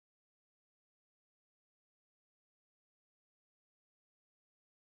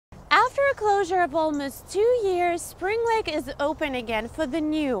After a closure of almost 2 years, Spring Lake is open again for the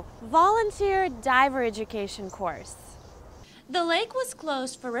new volunteer diver education course. The lake was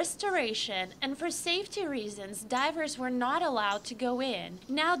closed for restoration, and for safety reasons, divers were not allowed to go in.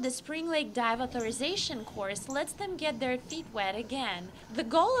 Now the Spring Lake Dive Authorization course lets them get their feet wet again. The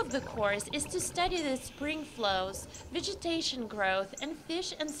goal of the course is to study the spring flows, vegetation growth, and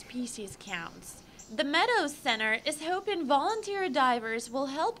fish and species counts. The Meadows Center is hoping volunteer divers will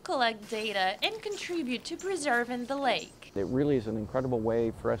help collect data and contribute to preserving the lake. It really is an incredible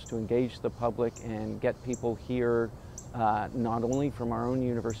way for us to engage the public and get people here not only from our own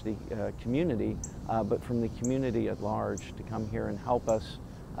university community, but from the community at large to come here and help us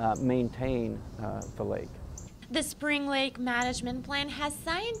maintain the lake. The Spring Lake Management Plan has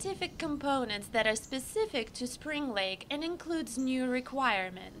scientific components that are specific to Spring Lake and includes new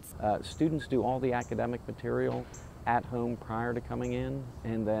requirements. Students do all the academic material at home prior to coming in,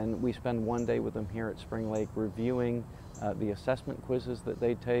 and then we spend one day with them here at Spring Lake reviewing the assessment quizzes that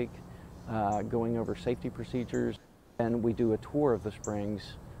they take, going over safety procedures. And we do a tour of the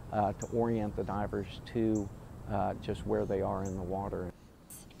springs to orient the divers to just where they are in the water.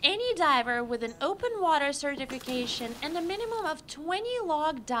 Any diver with an open water certification and a minimum of 20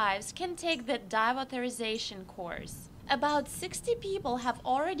 log dives can take the dive authorization course. About 60 people have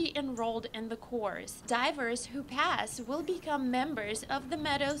already enrolled in the course. Divers who pass will become members of the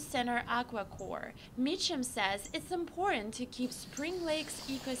Meadows Center Aqua Corps. Meacham says it's important to keep Spring Lake's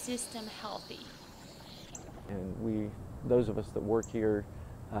ecosystem healthy. And those of us that work here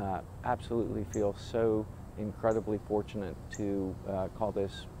absolutely feel so incredibly fortunate to call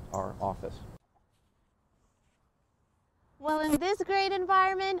this our office. Well, in this great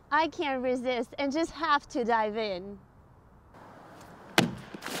environment, I can't resist and just have to dive in.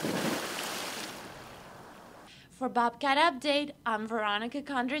 For Bobcat Update, I'm Veronica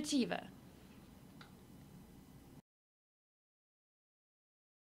Kondrativa.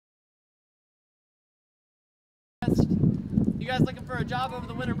 You guys looking for a job over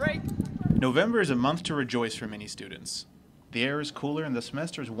the winter break? November is a month to rejoice for many students. The air is cooler and the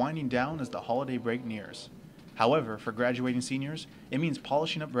semester is winding down as the holiday break nears. However, for graduating seniors, it means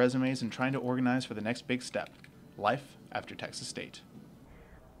polishing up resumes and trying to organize for the next big step, life after Texas State.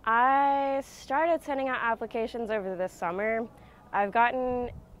 I started sending out applications over this summer. I've gotten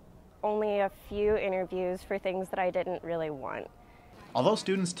only a few interviews for things that I didn't really want. Although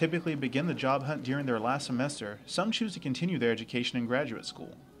students typically begin the job hunt during their last semester, some choose to continue their education in graduate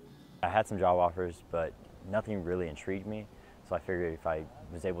school. I had some job offers, but nothing really intrigued me, so I figured if I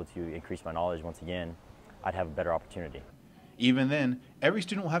was able to increase my knowledge once again, I'd have a better opportunity. Even then, every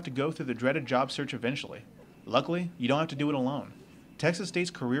student will have to go through the dreaded job search eventually. Luckily, you don't have to do it alone. Texas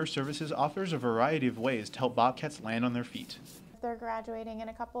State's Career Services offers a variety of ways to help Bobcats land on their feet. If they're graduating in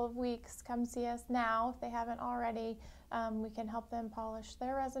a couple of weeks, come see us now if they haven't already. We can help them polish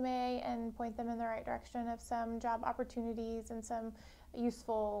their resume and point them in the right direction of some job opportunities and some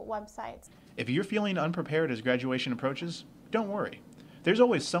useful websites. If you're feeling unprepared as graduation approaches, don't worry. There's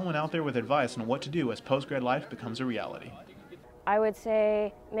always someone out there with advice on what to do as post-grad life becomes a reality. I would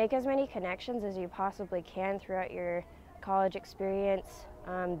say make as many connections as you possibly can throughout your college experience.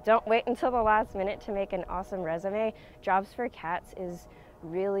 Don't wait until the last minute to make an awesome resume. Jobs for Cats is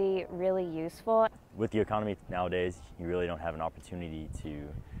really, really useful. With the economy nowadays, you really don't have an opportunity to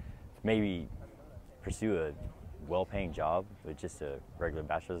maybe pursue a well-paying job with just a regular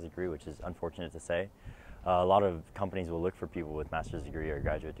bachelor's degree, which is unfortunate to say. A lot of companies will look for people with master's degree or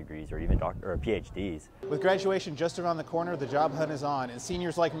graduate degrees or even PhDs. With graduation just around the corner, the job hunt is on, and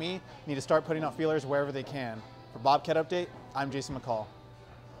seniors like me need to start putting out feelers wherever they can. For Bobcat Update, I'm Jason McCall.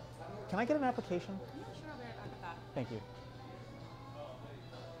 Can I get an application? Yeah, sure, I'll be right back with that. Thank you.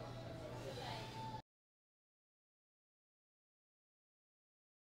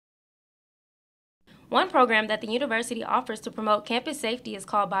 One program that the university offers to promote campus safety is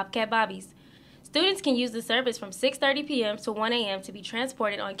called Bobcat Bobbies. Students can use the service from 6:30 p.m. to 1 a.m. to be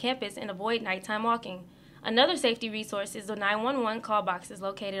transported on campus and avoid nighttime walking. Another safety resource is the 911 call boxes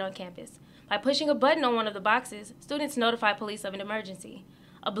located on campus. By pushing a button on one of the boxes, students notify police of an emergency.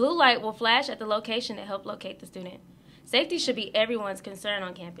 A blue light will flash at the location to help locate the student. Safety should be everyone's concern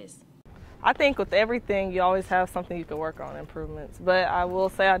on campus. I think with everything, you always have something you can work on, improvements. But I will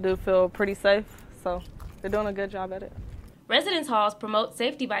say I do feel pretty safe, so they're doing a good job at it. Residence halls promote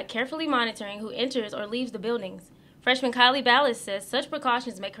safety by carefully monitoring who enters or leaves the buildings. Freshman Kylie Ballas says such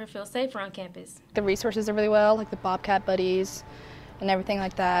precautions make her feel safer on campus. The resources are really well, like the Bobcat Buddies and everything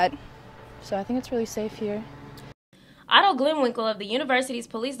like that. So I think it's really safe here. Otto Glenwinkle of the university's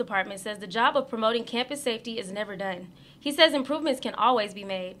police department says the job of promoting campus safety is never done. He says improvements can always be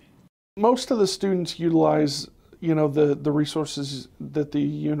made. Most of the students utilize, the resources that the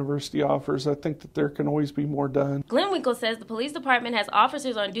university offers. I think that there can always be more done. Glenn Winkle says the police department has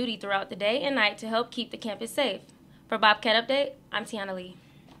officers on duty throughout the day and night to help keep the campus safe. For Bobcat Update, I'm Tiana Lee.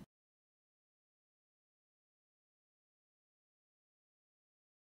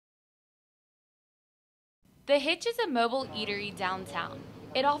 The Hitch is a mobile eatery downtown.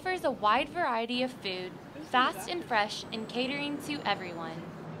 It offers a wide variety of food, fast and fresh, and catering to everyone.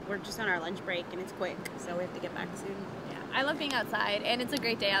 We're just on our lunch break and it's quick, so we have to get back soon. Yeah, I love being outside, and it's a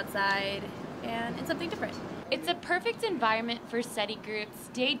great day outside, and it's something different. It's a perfect environment for study groups,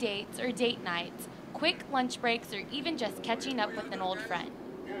 day dates, or date nights, quick lunch breaks, or even just catching up with an old friend.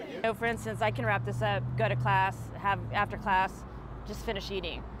 So for instance, I can wrap this up, go to class, have after class, just finish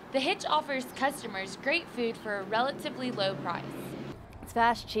eating. The Hitch offers customers great food for a relatively low price. It's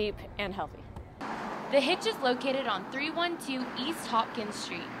fast, cheap, and healthy. The Hitch is located on 312 East Hopkins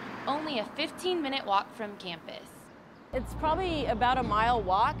Street, only a 15-minute walk from campus. It's probably about a mile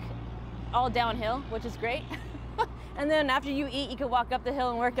walk, all downhill, which is great. And then after you eat, you can walk up the hill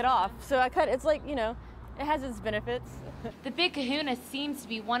and work it off. So it's like, it has its benefits. The Big Kahuna seems to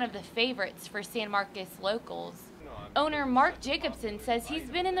be one of the favorites for San Marcos locals. Owner Mark Jacobson says he's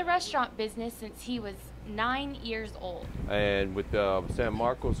been in the restaurant business since he was 9 years old. And with San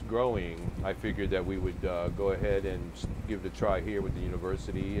Marcos growing, I figured that we would go ahead and give it a try here with the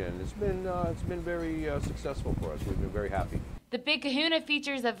university, and it's been very successful for us. We've been very happy. The Big Kahuna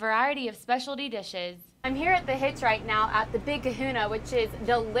features a variety of specialty dishes. I'm here at the Hitch right now at the Big Kahuna, which is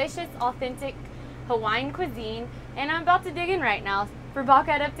delicious, authentic Hawaiian cuisine, and I'm about to dig in right now. For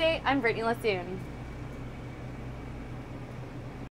Bobcat Update, I'm Brittany Lassoon.